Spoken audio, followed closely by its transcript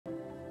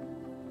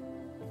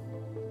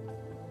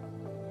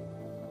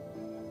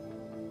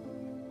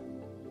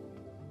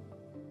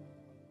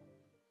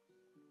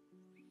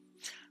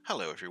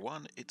Hello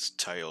everyone, it's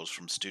Tails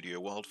from Studio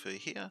WyldFurr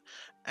here,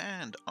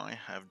 and I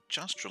have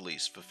just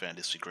released for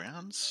Fantasy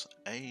Grounds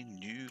a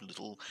new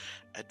little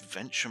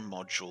adventure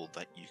module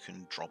that you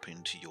can drop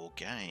into your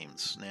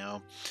games.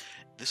 Now,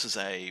 this is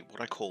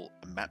what I call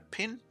a map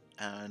pin,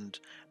 and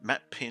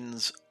map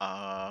pins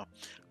are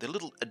they're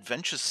little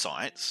adventure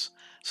sites,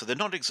 so they're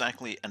not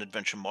exactly an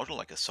adventure model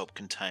like a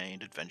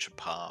self-contained adventure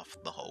path,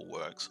 the whole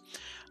works.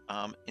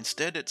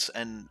 Instead, it's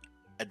an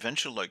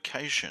adventure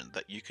location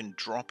that you can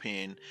drop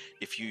in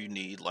if you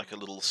need like a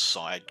little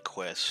side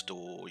quest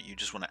or you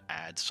just want to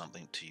add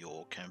something to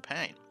your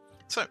campaign.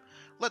 So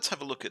let's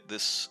have a look at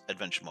this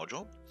adventure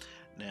module.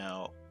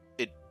 Now,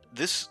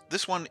 this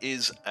one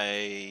is if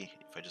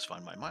I just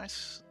find my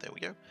mice, there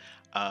we go.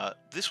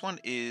 This one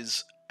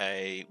is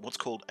what's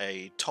called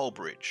a toll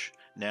bridge.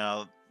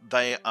 Now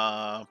they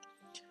are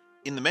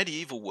in the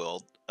medieval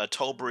world. A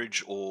toll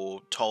bridge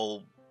or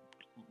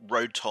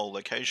road toll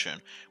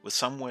location was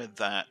somewhere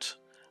that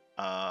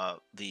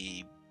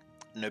the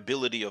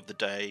nobility of the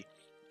day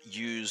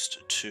used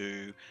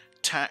to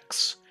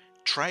tax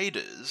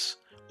traders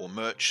or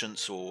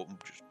merchants or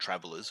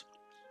travelers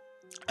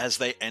as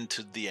they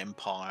entered the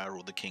empire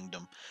or the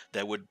kingdom.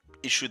 They would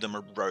issue them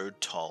a road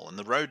toll, and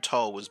the road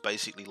toll was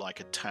basically like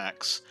a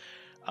tax.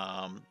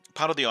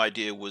 Part of the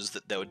idea was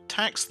that they would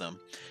tax them.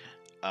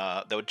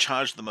 They would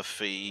charge them a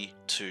fee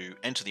to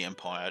enter the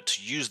empire,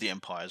 to use the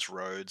empire's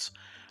roads.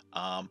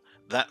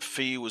 That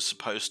fee was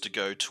supposed to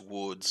go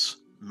towards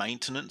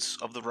maintenance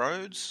of the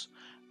roads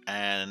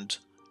and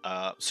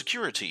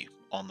security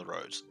on the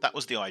roads. That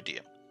was the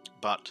idea.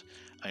 But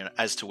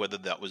as to whether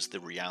that was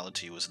the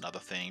reality was another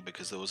thing,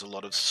 because there was a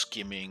lot of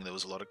skimming, there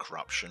was a lot of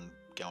corruption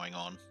going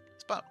on.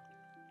 But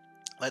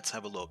let's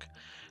have a look.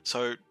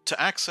 So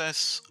to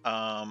access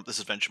this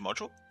adventure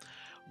module,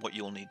 what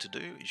you'll need to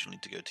do is you'll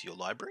need to go to your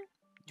library,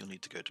 you'll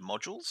need to go to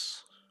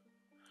modules,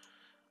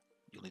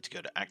 you'll need to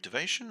go to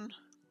activation,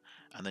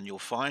 and then you'll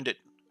find it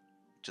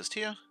just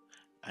here.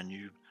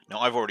 And now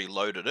I've already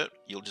loaded it.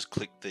 You'll just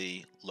click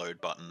the load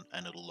button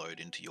and it'll load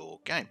into your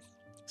game.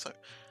 So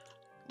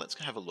let's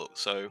have a look.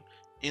 So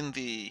in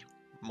the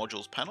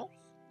modules panel,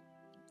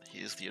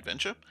 here's the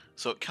adventure.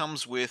 So it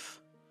comes with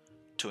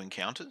two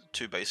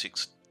basic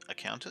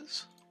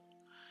encounters.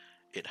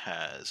 It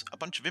has a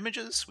bunch of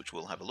images, which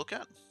we'll have a look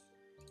at.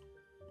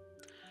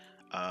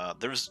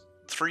 There's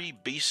 3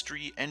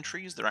 bestiary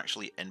entries. They're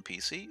actually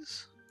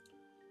NPCs.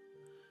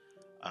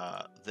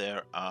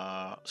 There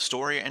are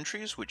story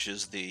entries, which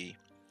is the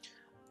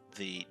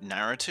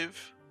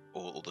narrative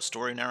or the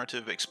story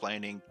narrative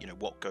explaining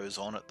what goes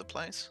on at the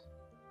place.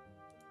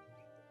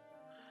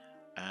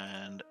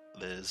 And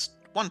there's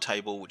one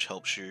table which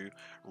helps you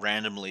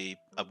randomly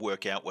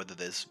work out whether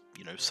there's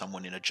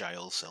someone in a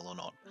jail cell or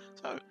not.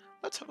 So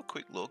let's have a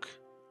quick look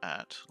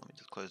at, let me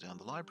just close down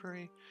the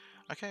library.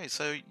 Okay,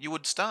 so you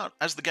would start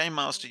as the game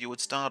master, you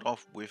would start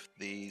off with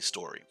the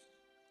story.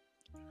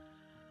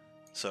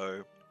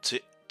 So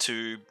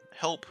to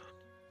help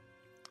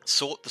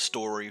sort the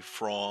story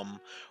from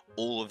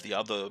all of the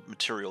other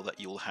material that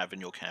you'll have in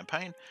your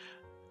campaign,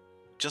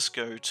 just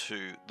go to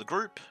the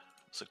group.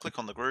 So click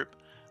on the group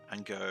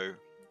and go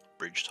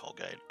Bridge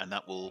Tollgate, and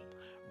that will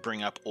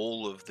bring up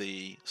all of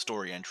the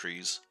story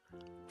entries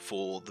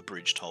for the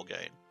Bridge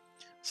Tollgate.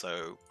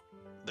 So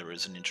there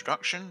is an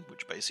introduction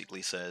which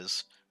basically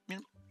says,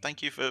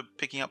 thank you for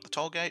picking up the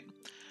tollgate.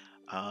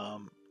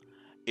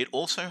 It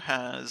also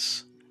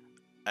has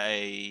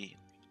a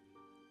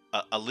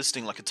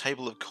listing, like a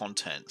table of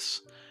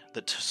contents,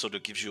 that sort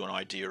of gives you an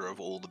idea of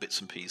all the bits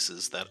and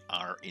pieces that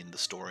are in the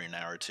story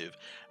narrative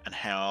and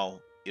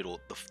how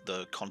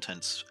the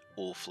contents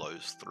all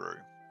flows through.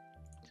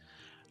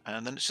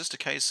 And then it's just a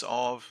case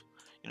of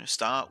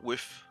start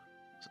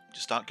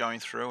going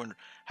through and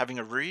having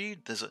a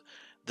read. There's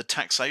the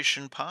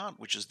taxation part,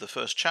 which is the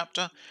first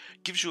chapter,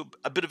 gives you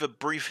a bit of a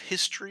brief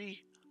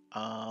history.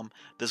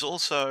 There's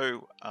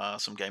also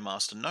some Game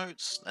Master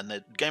notes, and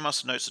the Game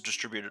Master notes are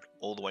distributed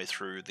all the way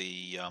through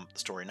the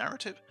story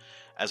narrative.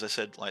 As I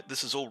said,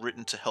 this is all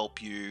written to help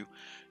you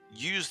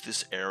use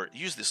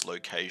this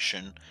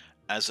location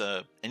as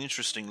an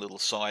interesting little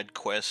side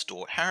quest,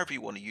 or however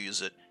you want to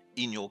use it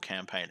in your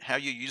campaign. How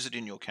you use it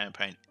in your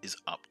campaign is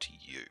up to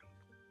you.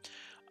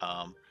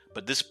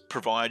 But this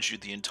provides you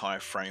the entire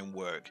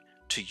framework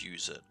to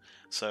use it.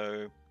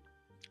 So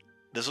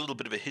there's a little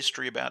bit of a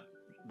history about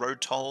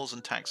road tolls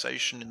and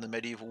taxation in the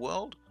medieval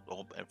world,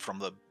 or from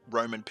the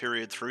Roman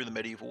period through the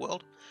medieval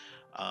world.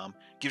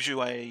 Gives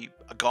you a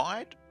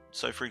guide.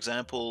 So for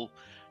example,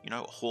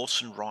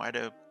 horse and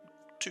rider,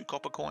 2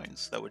 copper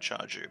coins, they would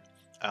charge you.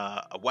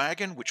 A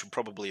wagon, which would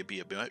probably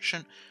be a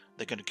merchant,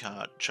 they're going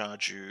to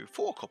charge you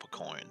 4 copper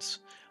coins.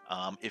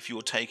 If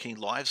you're taking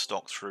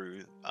livestock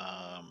through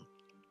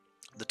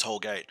the toll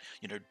gate,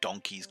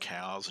 donkeys,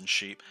 cows and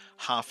sheep,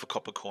 half a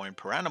copper coin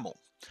per animal.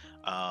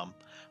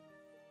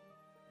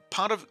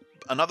 Part of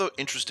another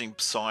interesting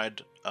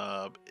side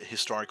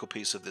historical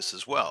piece of this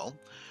as well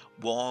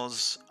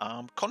was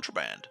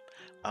contraband.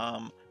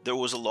 There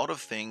was a lot of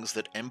things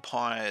that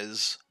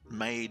empires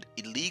made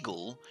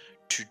illegal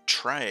to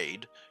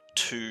trade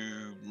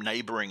to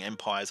neighboring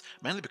empires,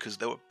 mainly because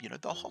they were,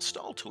 they're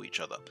hostile to each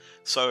other.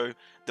 So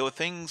there were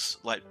things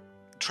like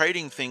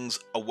trading things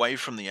away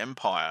from the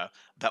empire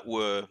that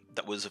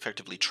was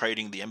effectively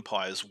trading the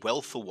empire's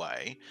wealth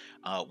away,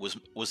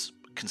 was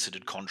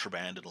considered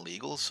contraband and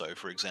illegal. So,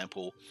 for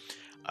example,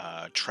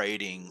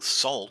 trading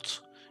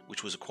salt,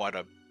 which was quite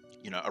a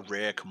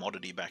rare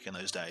commodity back in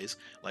those days.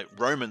 Like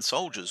Roman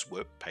soldiers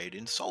were paid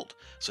in salt,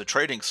 so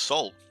trading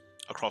salt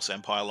across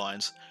empire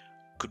lines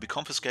could be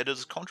confiscated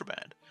as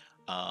contraband.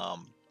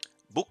 Um,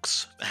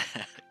 Books,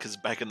 because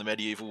back in the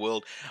medieval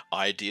world,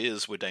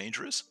 ideas were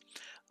dangerous.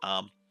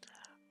 Um,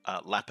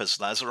 Lapis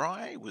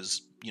lazuli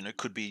was,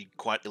 could be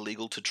quite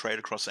illegal to trade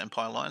across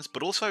empire lines,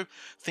 but also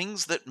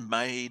things that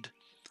made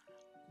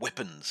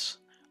weapons.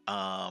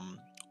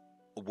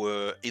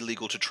 Were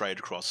illegal to trade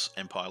across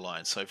empire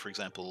lines. So, for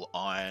example,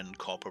 iron,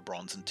 copper,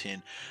 bronze, and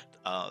tin.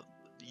 Uh,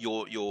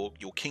 your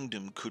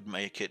kingdom could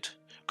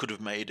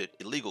have made it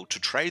illegal to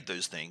trade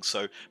those things.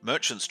 So,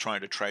 merchants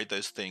trying to trade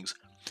those things,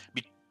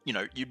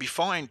 you'd be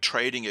fine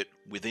trading it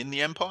within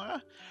the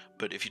empire,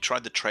 but if you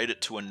tried to trade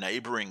it to a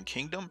neighboring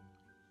kingdom,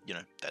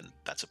 then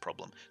that's a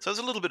problem. So, there's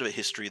a little bit of a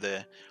history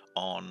there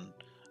on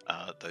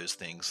those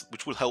things,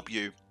 which will help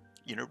you,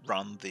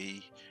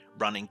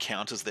 run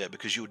encounters there,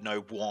 because you would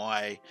know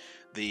why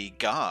the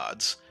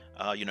guards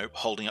are,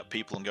 holding up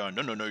people and going,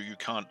 no, you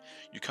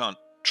can't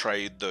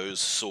trade those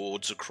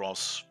swords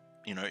across,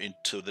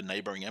 into the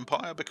neighboring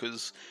empire,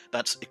 because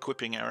that's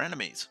equipping our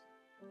enemies.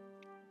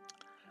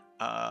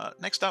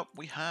 Next up,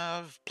 we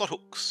have plot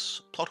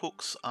hooks. Plot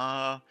hooks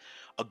are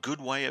a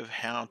good way of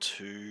how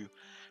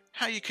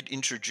you could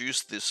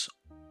introduce this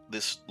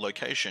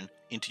location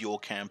into your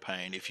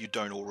campaign if you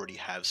don't already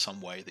have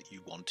some way that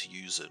you want to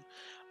use it.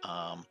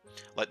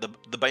 Like the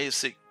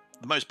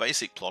most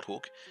basic plot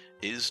hook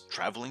is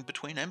traveling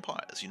between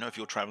empires. If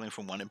you're traveling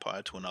from one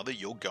empire to another,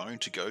 you're going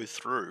to go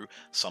through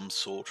some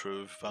sort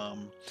of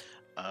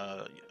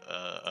uh,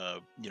 uh,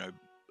 you know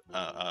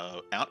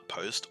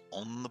outpost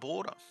on the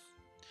border.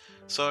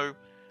 So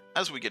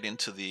as we get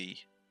into the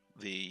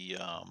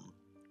um,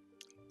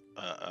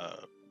 uh,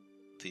 uh,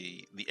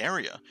 the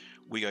area,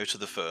 we go to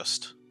the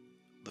first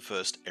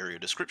area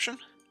description,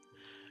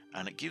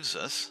 and it gives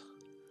us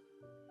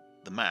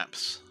the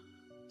maps.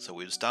 So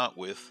we'd start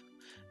with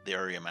the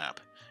area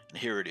map, and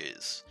here it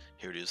is.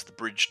 Here it is, the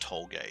bridge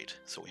Tollgate.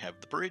 So we have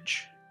the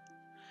bridge.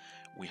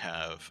 We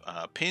have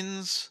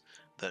pins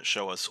that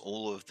show us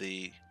all of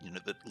the,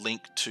 that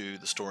link to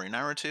the story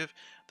narrative,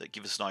 that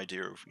give us an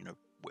idea of,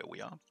 where we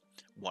are,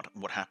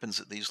 what happens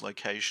at these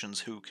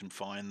locations, who can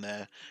find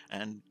there,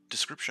 and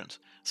descriptions.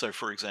 So,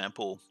 for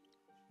example,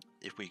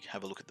 if we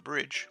have a look at the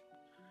bridge,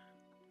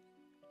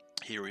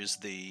 here is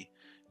the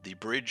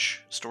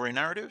bridge story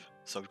narrative.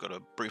 So we've got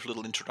a brief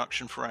little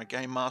introduction for our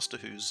game master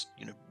who's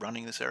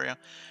running this area.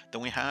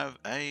 Then we have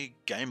a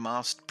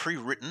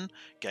pre-written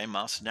game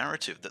master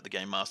narrative that the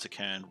game master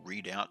can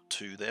read out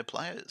to their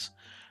players,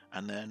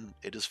 and then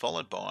it is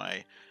followed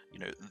by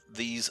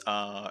these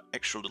are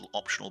extra little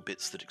optional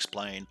bits that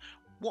explain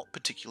what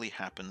particularly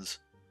happens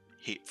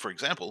here. For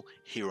example,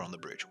 here on the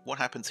bridge, what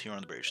happens here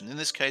on the bridge? And in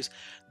this case,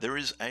 there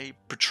is a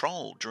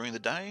patrol during the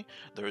day.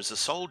 There is a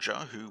soldier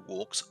who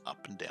walks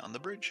up and down the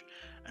bridge,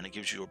 and it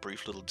gives you a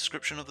brief little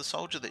description of the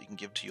soldier that you can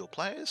give to your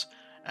players,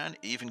 and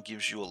even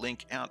gives you a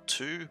link out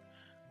to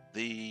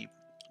the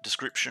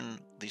description,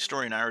 the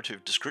story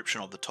narrative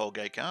description of the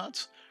Tollgate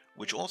guards,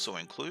 which also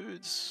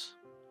includes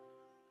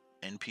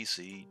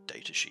NPC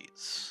data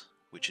sheets,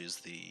 which is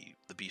the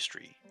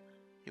bestiary.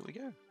 Here we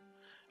go.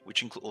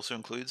 Which also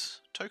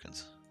includes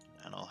tokens,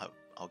 and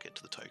I'll get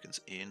to the tokens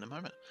in a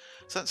moment.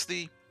 So that's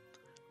the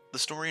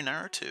story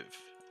narrative,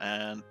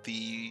 and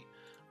the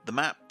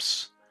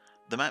maps.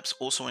 The maps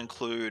also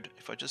include,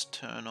 if I just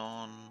turn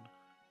on,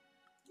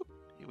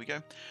 here we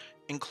go,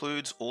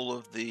 includes all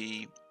of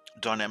the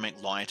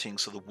dynamic lighting.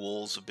 So the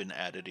walls have been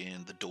added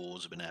in, the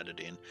doors have been added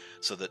in,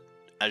 so that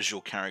as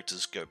your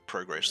characters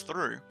progress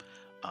through,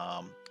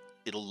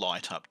 it'll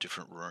light up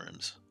different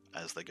rooms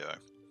as they go.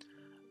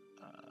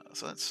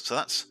 So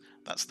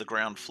that's the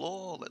ground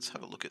floor. Let's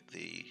have a look at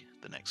the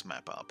next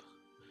map up.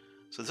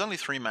 So there's only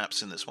 3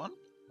 maps in this one.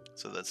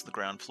 So that's the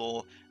ground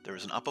floor. There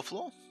is an upper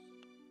floor.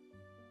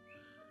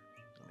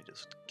 Let me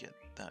just get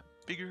that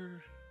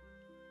bigger.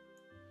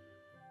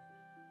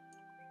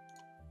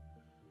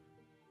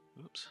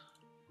 Oops.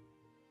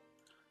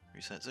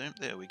 Reset zoom.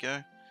 There we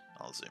go.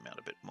 I'll zoom out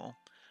a bit more.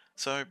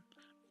 So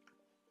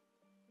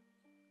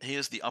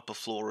here's the upper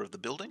floor of the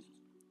building,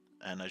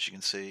 and as you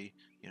can see,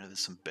 there's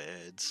some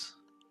beds,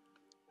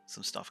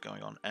 some stuff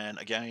going on, and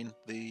again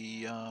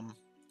the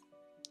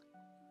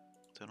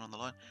turn on the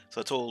light.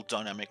 So it's all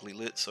dynamically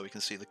lit, so we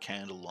can see the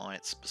candle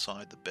lights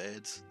beside the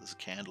beds. There's a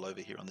candle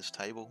over here on this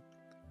table,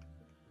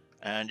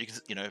 and you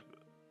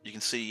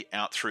can see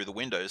out through the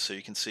windows, so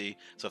you can see.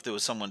 So if there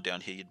was someone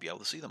down here, you'd be able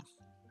to see them.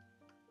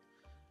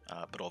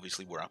 But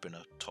obviously, we're up in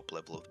a top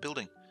level of the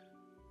building.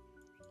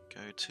 Go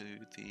to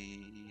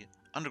the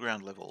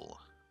underground level,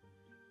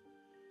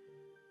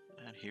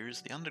 and here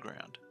is the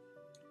underground.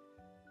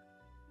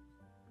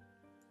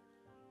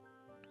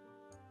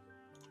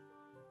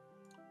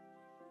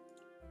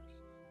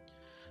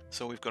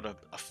 So we've got a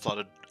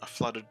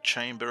flooded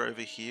chamber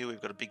over here.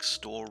 We've got a big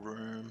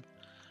storeroom.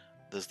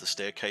 There's the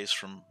staircase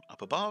from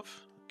up above.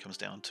 It comes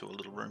down to a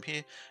little room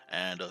here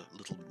and a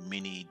little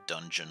mini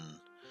dungeon,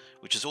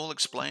 which is all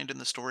explained in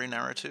the story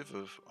narrative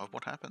of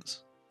what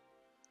happens.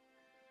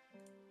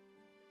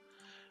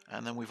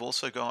 And then we've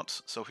also got,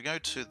 so if we go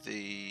to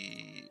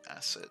the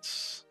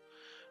assets,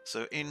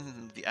 so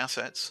in the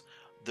assets,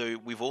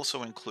 we've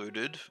also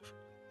included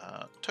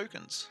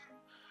tokens.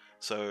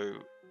 So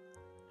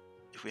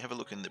if we have a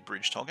look in the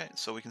bridge Tollgate,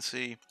 so we can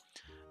see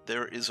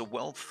there is a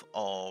wealth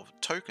of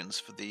tokens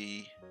for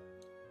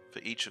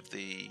each of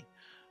the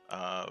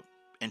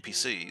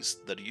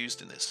NPCs that are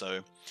used in this. So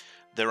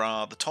there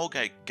are the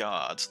Tollgate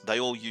guards. They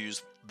all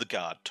use the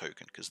guard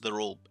token because they're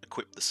all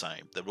equipped the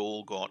same. They've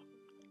all got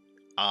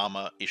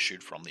armor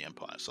issued from the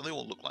Empire, so they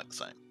all look like the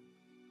same.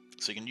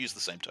 So you can use the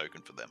same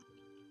token for them.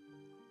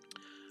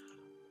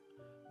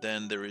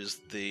 Then there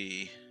is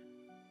the...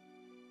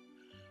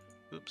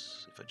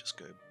 Oops, if I just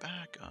go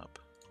back up.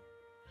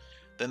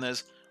 Then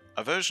there's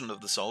a version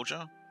of the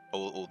soldier,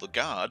 or the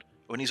guard,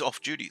 when he's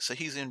off duty. So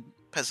he's in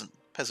peasant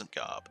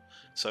garb.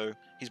 So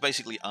he's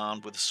basically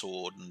armed with a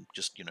sword and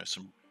just,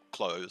 some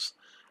clothes,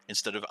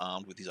 instead of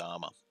armed with his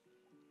armor.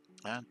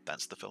 And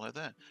that's the fellow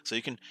there. So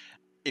you can,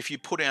 if you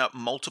put out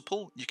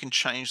multiple, you can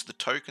change the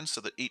token so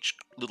that each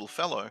little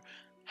fellow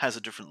has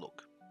a different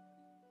look.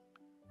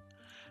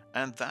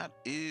 And that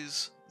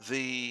is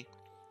the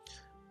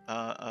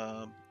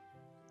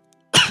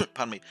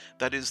pardon me,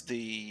 that is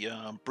the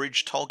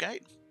bridge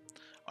Tollgate.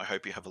 I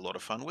hope you have a lot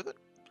of fun with it.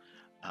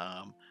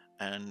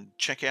 And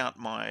check out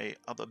my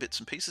other bits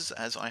and pieces,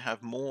 as I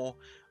have more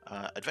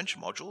adventure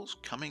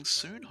modules coming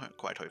soon,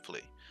 quite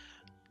hopefully.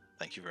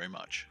 Thank you very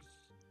much.